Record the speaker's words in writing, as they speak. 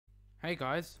Hey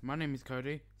guys, my name is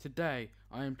Cody. Today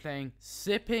I am playing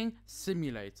Sipping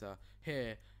Simulator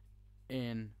here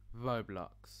in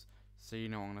Roblox. So you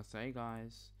know what I'm gonna say,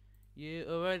 guys. You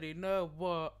already know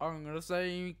what I'm gonna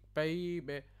say,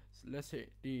 baby. So let's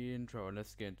hit the intro and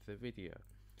let's get into the video.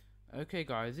 Okay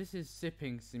guys, this is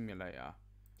Sipping Simulator,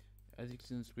 as you can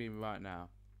see on the screen right now.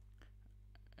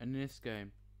 And in this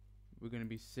game, we're gonna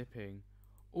be sipping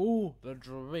all the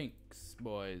drinks,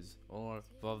 boys. All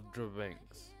the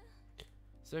drinks.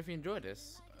 So if you enjoyed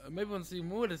this, maybe want to see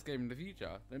more of this game in the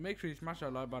future, then make sure you smash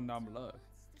that like button down below.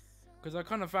 Because I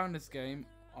kind of found this game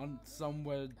on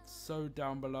somewhere so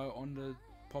down below on the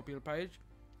popular page.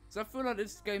 So I feel like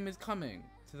this game is coming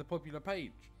to the popular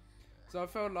page. So I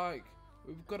felt like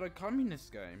we've got to come in this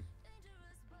game.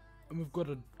 And we've got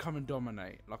to come and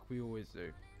dominate like we always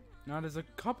do. Now there's a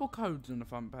couple codes on the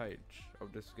front page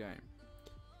of this game.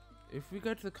 If we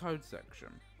go to the code section.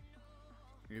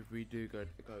 If we do go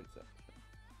to the code section.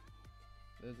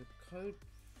 There's a code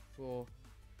for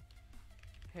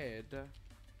head,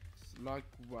 like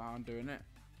what I'm doing it.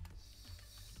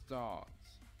 Start.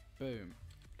 Boom.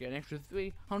 Get an extra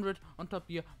 300 on top of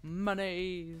your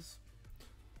monies.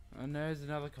 And there's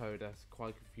another code that's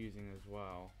quite confusing as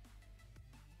well.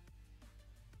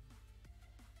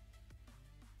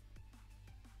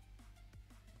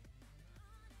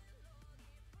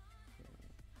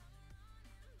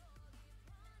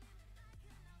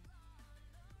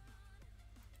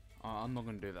 I'm not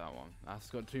going to do that one. That's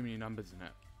got too many numbers in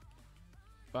it.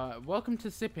 But welcome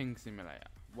to Sipping Simulator.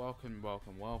 Welcome,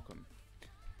 welcome, welcome.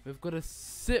 We've got to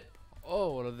sip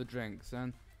all of the drinks.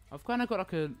 And I've kind of got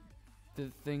like a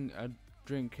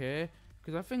drink here.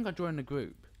 Because I think I joined the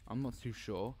group. I'm not too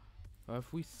sure. But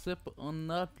if we sip on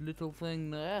that little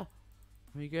thing there,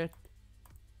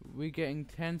 we're getting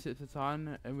 10 sips at a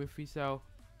time. And if we sell,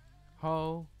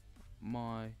 oh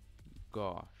my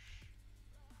gosh.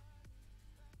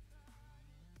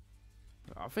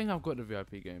 I think I've got the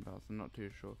VIP Game Pass, I'm not too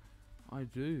sure. I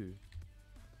do.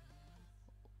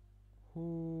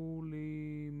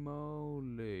 Holy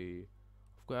moly.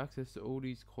 I've got access to all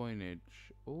these coinage.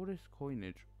 All this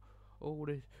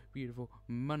beautiful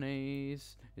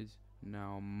monies is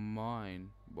now mine,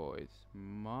 boys.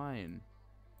 Mine.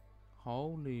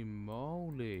 Holy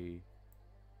moly.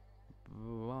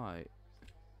 Right.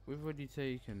 We've already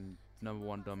taken number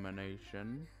 1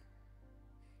 domination.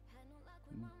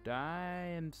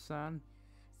 Damn son,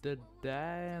 the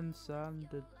damn son,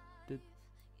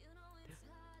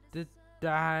 the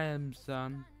damn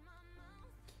son.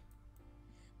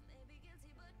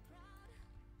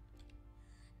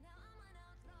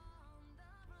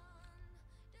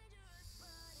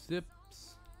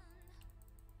 Sips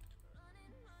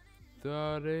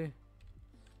 30.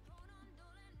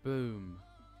 Boom.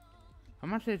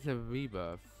 I'm actually it's a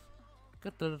rebirth.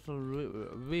 Got the little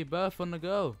rebirth on the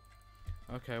go.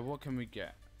 Okay, what can we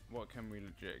get? What can we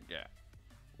legit get?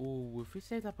 Oh, if we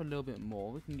save up a little bit more,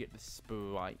 we can get the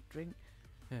Sprite drink.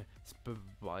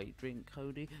 Sprite drink,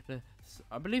 Cody.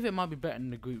 I believe it might be better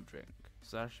than the group drink.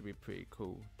 So that should be pretty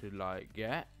cool to like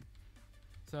get.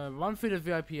 So run through the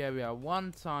VIP area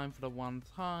one time for the one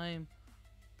time.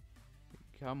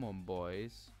 Come on,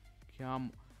 boys.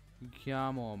 Come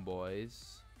on,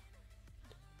 boys.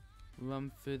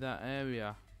 Run through that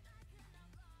area.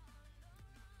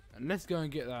 And let's go and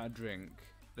get that drink.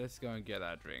 Let's go and get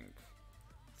that drink.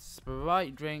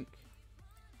 Sprite drink.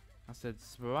 I said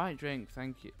Sprite drink,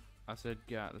 thank you. I said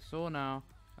get out the store now.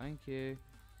 Thank you.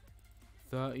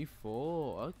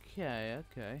 34. Okay,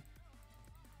 okay.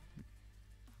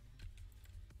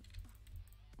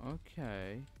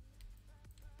 Okay.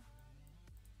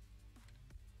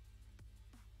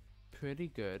 Pretty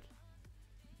good.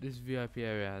 This VIP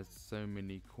area has so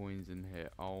many coins in here.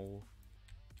 Oh.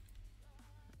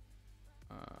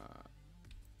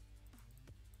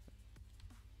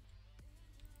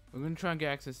 We're going to try and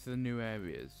get access to the new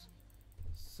areas.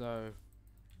 So,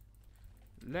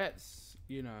 let's,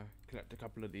 collect a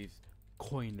couple of these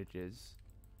coinages.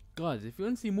 Guys, if you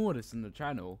want to see more of this on the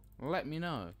channel, let me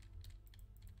know.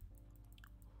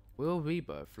 We'll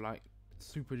rebirth like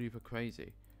super duper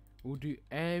crazy. We'll do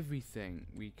everything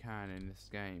we can in this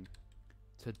game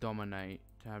to dominate,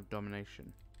 to have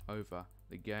domination over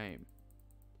the game.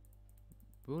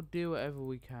 We'll do whatever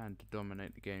we can to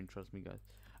dominate the game, trust me guys.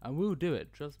 And we'll do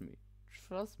it, trust me.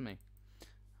 Trust me.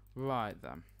 Right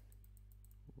then.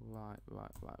 Right.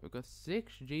 We've got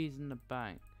 6 G's in the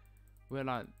bank. We're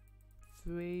like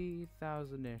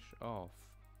 3,000-ish off.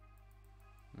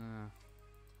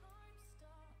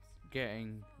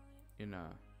 Getting, You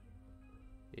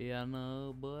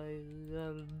know, boys,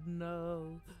 you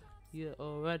know. You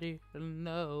already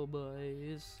know,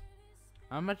 boys.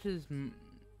 How much is...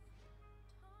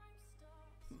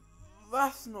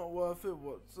 That's not worth it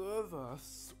whatsoever.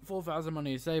 4,000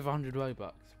 money, save 100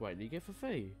 Robux. Wait, do you get for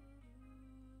free?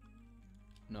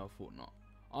 No, I thought not.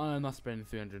 I must spend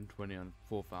 320 on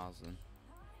 4,000.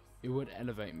 It would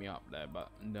elevate me up there, but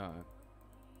no.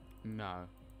 No.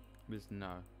 There's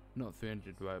no. Not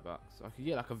 300 Robux. I could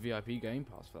get like a VIP game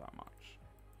pass for that much.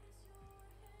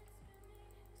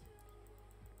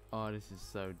 Oh, this is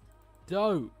so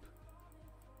dope.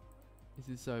 This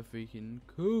is so freaking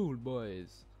cool,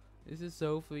 boys. This is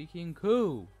so freaking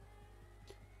cool.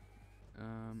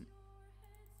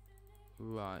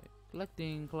 Right.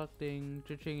 Collecting,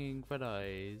 cha-chinging for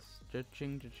days.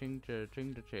 Cha-ching, cha-ching,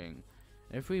 cha-ching, cha-ching.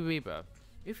 If we rebirth.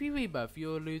 If you rebirth,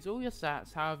 you'll lose all your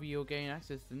stats, however you'll gain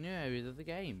access to new areas of the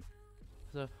game.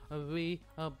 So, a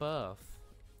rebirth.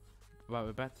 Right,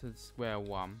 we're back to square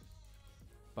one.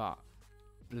 But,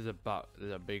 there's a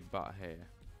big but here.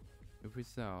 If we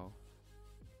sell,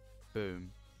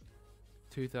 boom.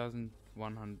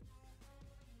 2,100,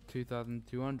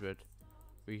 2,200,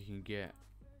 we can get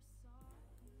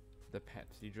the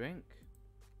Pepsi drink,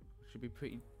 which should be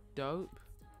pretty dope,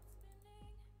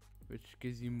 which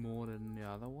gives you more than the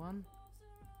other one.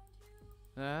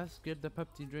 Let's get the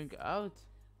Pepsi drink out.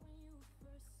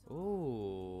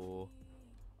 Oh,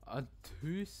 a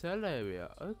 2-cell area.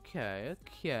 Okay.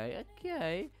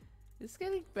 It's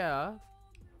getting better.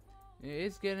 It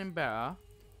is getting better.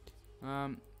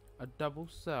 A double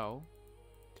cell.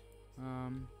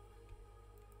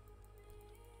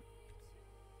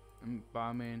 But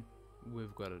I mean,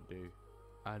 we've got to do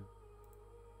a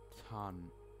ton.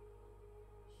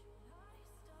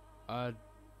 A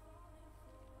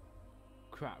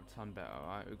crap ton better,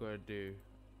 right? We've got to do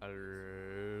a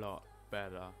lot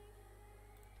better.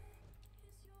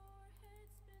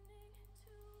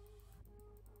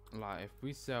 Like, if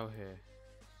we sell here.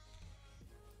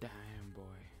 Damn,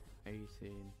 boy.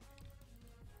 18.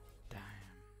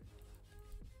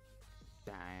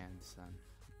 Damn, son.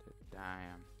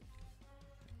 Damn.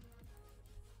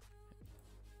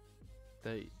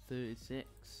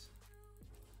 36.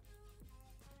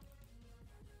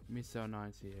 Let me sell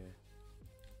 90 here.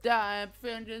 Damn,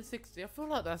 360. I feel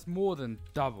like that's more than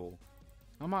double.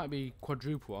 I might be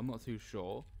quadruple. I'm not too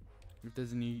sure. If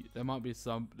there's any, there might be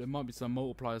some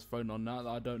multipliers thrown on that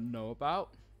I don't know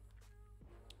about.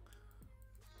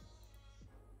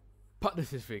 But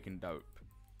this is freaking dope.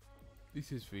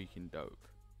 This is freaking dope.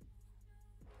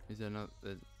 Is there not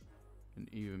an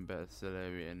even better sell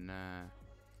area in there?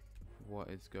 What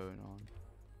is going on?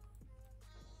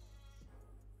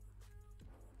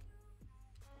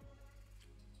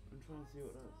 I'm trying to see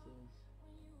what that says.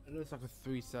 It looks like a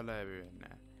 3-cell area in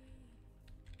there.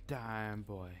 Damn,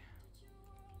 boy.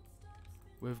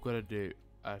 We've got to do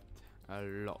a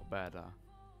lot better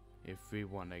if we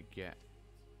want to get...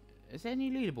 Is there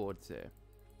any leaderboards here?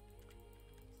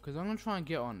 Because I'm going to try and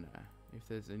get on there if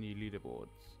there's any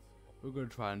leaderboards. We're going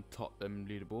to try and top them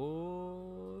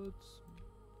leaderboards.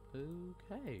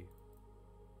 Okay.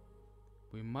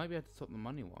 We might be able to top the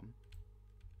money one.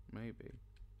 Maybe.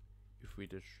 If we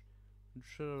just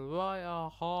try our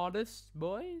hardest,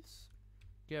 boys.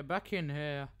 Get back in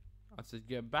here. I said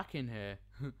get back in here.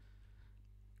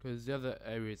 Because the other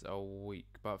areas are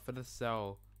weak. But for the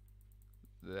cell,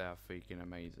 they are freaking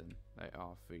amazing. They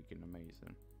are freaking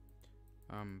amazing.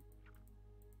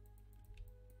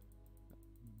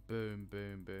 Boom,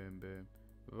 boom, boom, boom.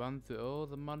 Run through all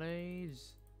the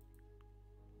monies.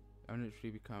 I'm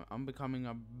becoming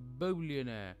a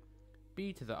billionaire.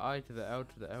 B to the I to the L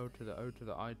to the L to the O to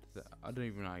the I to the... I don't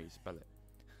even know how you spell it.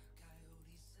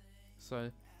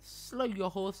 So, slow your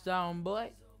horse down,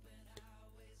 boy.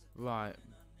 Right.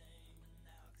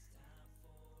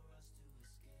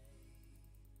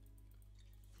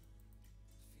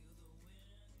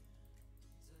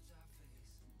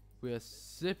 We are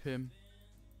sipping.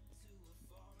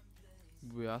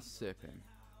 We are sipping.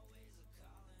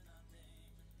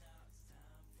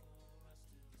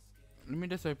 Let me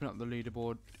just open up the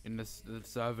leaderboard in the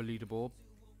server leaderboard.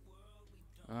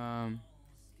 Mr.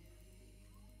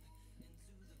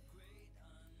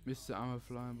 I'm a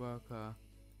flying worker.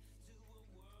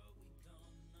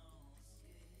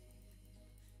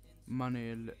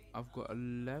 Money. I've got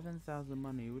 11,000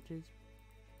 money, which is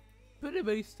pretty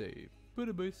beastie.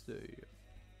 Pretty beastie.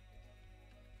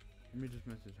 Let me just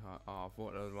message her. Oh, I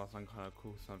thought that was some kind of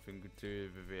cool something to do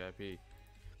with the VIP.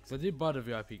 Because I did buy the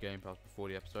VIP Game Pass before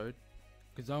the episode.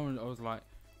 Because I was like,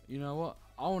 you know what?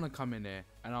 I want to come in here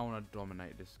and I want to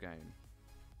dominate this game.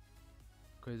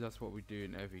 Because that's what we do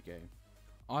in every game.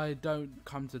 I don't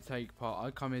come to take part.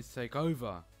 I come here to take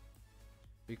over.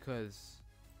 Because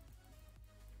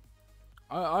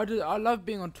I love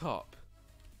being on top.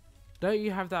 Don't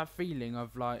you have that feeling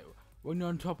of like when you're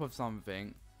on top of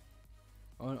something,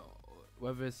 or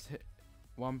whether it's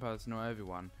one person or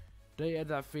everyone? Don't you have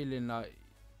that feeling like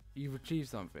you've achieved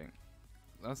something?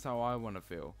 That's how I want to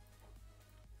feel.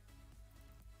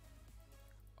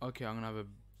 Okay, I'm gonna have a.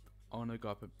 I wanna go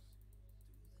up a.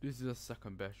 This is the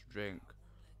second best drink.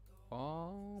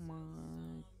 Oh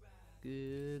my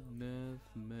goodness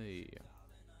me.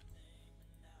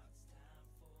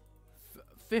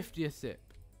 50 a sip.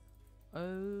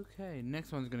 Okay,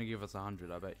 next one's gonna give us 100,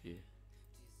 I bet you.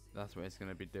 That's what it's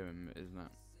gonna be doing, isn't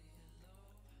it?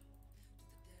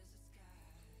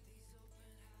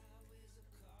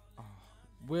 Oh,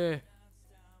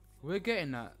 we're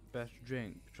getting that best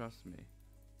drink, trust me.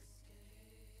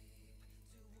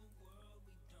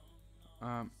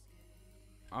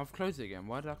 I've closed it again.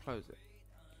 Why did I close it?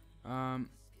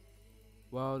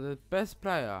 Well, the best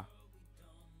player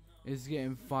is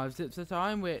getting 5 sips at a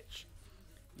time, which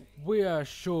we are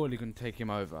surely gonna take him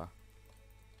over.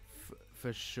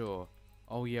 For sure.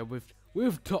 Oh yeah,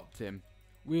 we've topped him.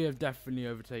 We have definitely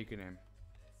overtaken him.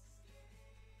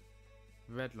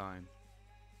 Red line.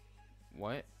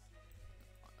 What?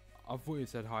 I thought you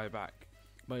said high back,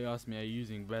 but you asked me, are you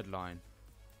using red line?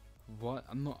 What?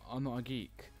 I'm not a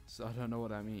geek, so I don't know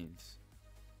what that means.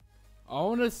 I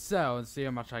want to sell and see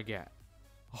how much I get.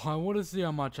 I want to see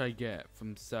how much I get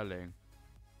from selling.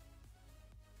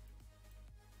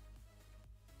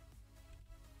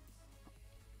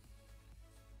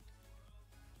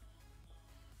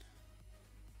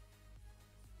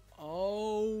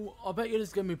 Oh, I bet you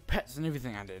there's gonna be pets and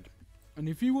everything added. And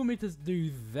if you want me to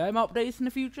do them updates in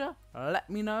the future, let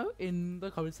me know in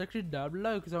the comment section down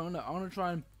below, because I wanna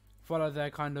try and follow their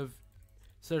kind of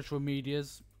social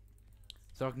medias,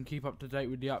 so I can keep up to date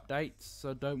with the updates.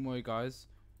 So don't worry, guys.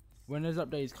 When there's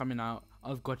updates coming out,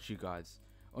 I've got you guys.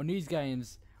 On these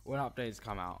games, when updates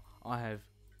come out, I have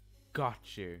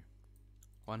got you.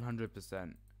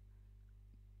 100%.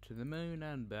 To the moon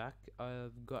and back, I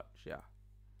have got ya.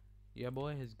 Yeah,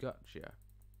 boy has got ya.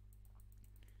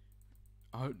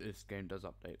 I hope this game does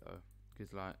update though,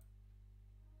 because like,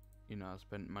 you know, I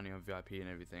spent money on VIP and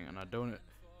everything, and I don't.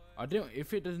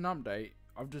 If it doesn't update,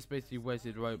 I've just basically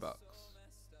wasted Robux.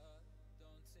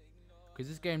 Because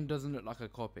this game doesn't look like a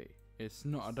copy. It's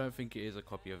not. I don't think it is a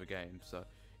copy of a game. So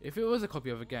if it was a copy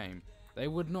of a game, they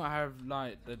would not have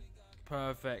like the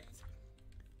perfect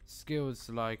skills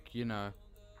to, like, you know,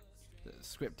 the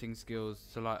scripting skills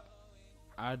to like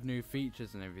add new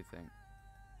features and everything.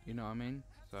 You know what I mean?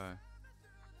 So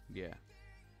yeah.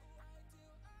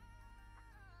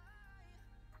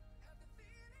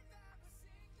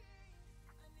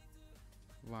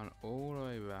 Run all the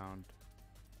way around.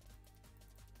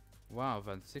 Wow, I've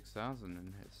had 6,000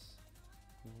 in hits.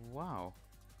 Wow.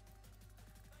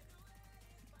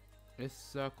 This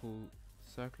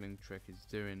circling trick is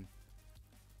doing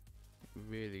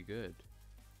really good.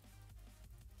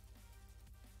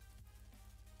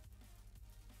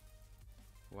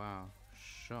 Wow,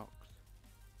 shocked.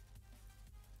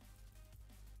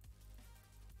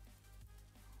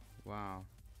 Wow.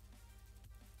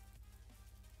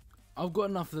 I've got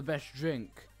enough of the best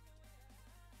drink.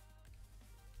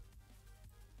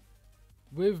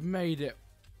 We've made it.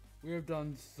 We have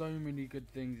done so many good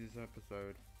things this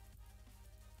episode.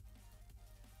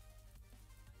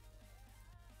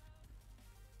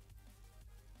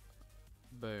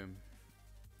 Boom.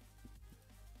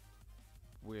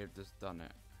 We have just done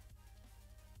it.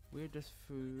 We're just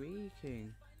freaking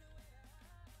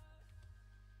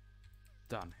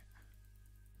done it.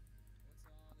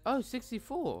 Oh,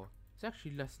 64. It's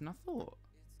actually less than I thought.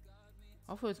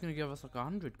 I thought it was going to give us like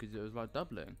 100 because it was like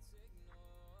doubling.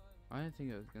 I didn't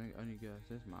think it was going to only give us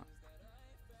this much.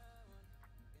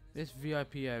 This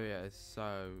VIP area is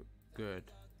so good.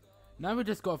 Now we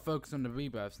just got to focus on the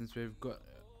rebirth, since we've got,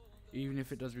 even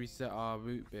if it does reset our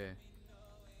root beer.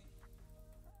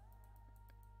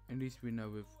 At least we know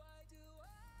we've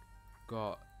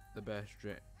got the best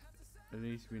drink. At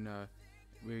least we know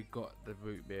we got the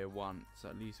root beer once.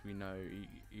 At least we know,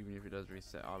 even if it does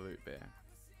reset our root beer.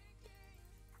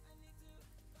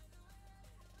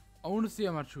 I want to see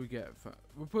how much we get.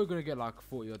 We're probably going to get like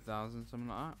 40 odd thousand, something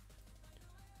like that.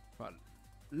 But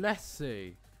let's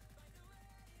see.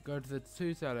 Go to the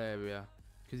 2-sale area,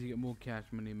 because you get more cash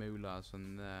money moolahs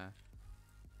from there.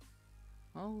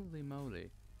 Holy moly.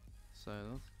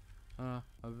 So that's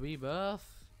a rebirth.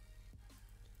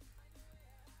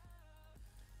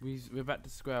 We're back to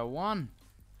square one.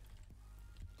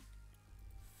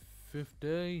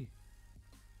 50.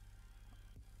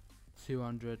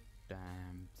 200.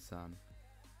 Damn, son.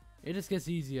 It just gets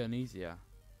easier and easier.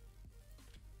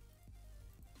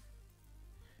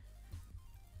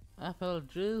 Apple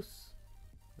juice,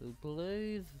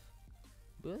 please.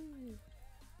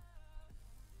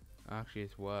 Actually,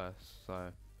 it's worse.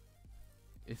 So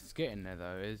it's getting there,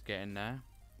 though. It's getting there.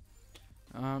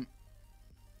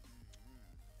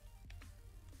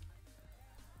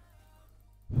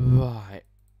 Right.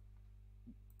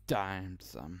 Damn,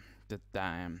 son.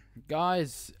 Damn.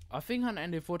 Guys, I think I'm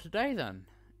ending for today then.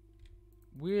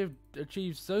 We've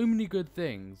achieved so many good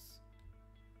things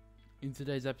in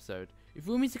today's episode. If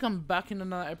you want me to come back in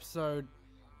another episode,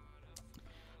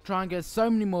 try and get so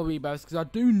many more rebirths, because I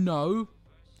do know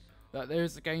that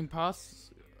there's a game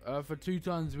pass for 2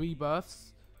 times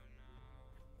rebirths.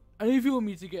 And if you want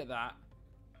me to get that,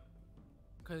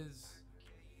 because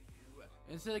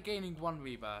instead of gaining 1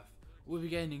 rebirth, we'll be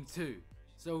gaining 2.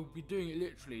 So we'll be doing it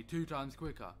literally 2 times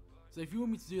quicker. So if you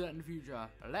want me to do that in the future,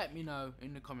 let me know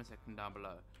in the comment section down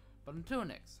below. But until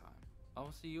next time, I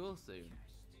will see you all soon.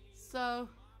 So,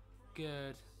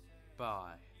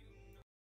 goodbye.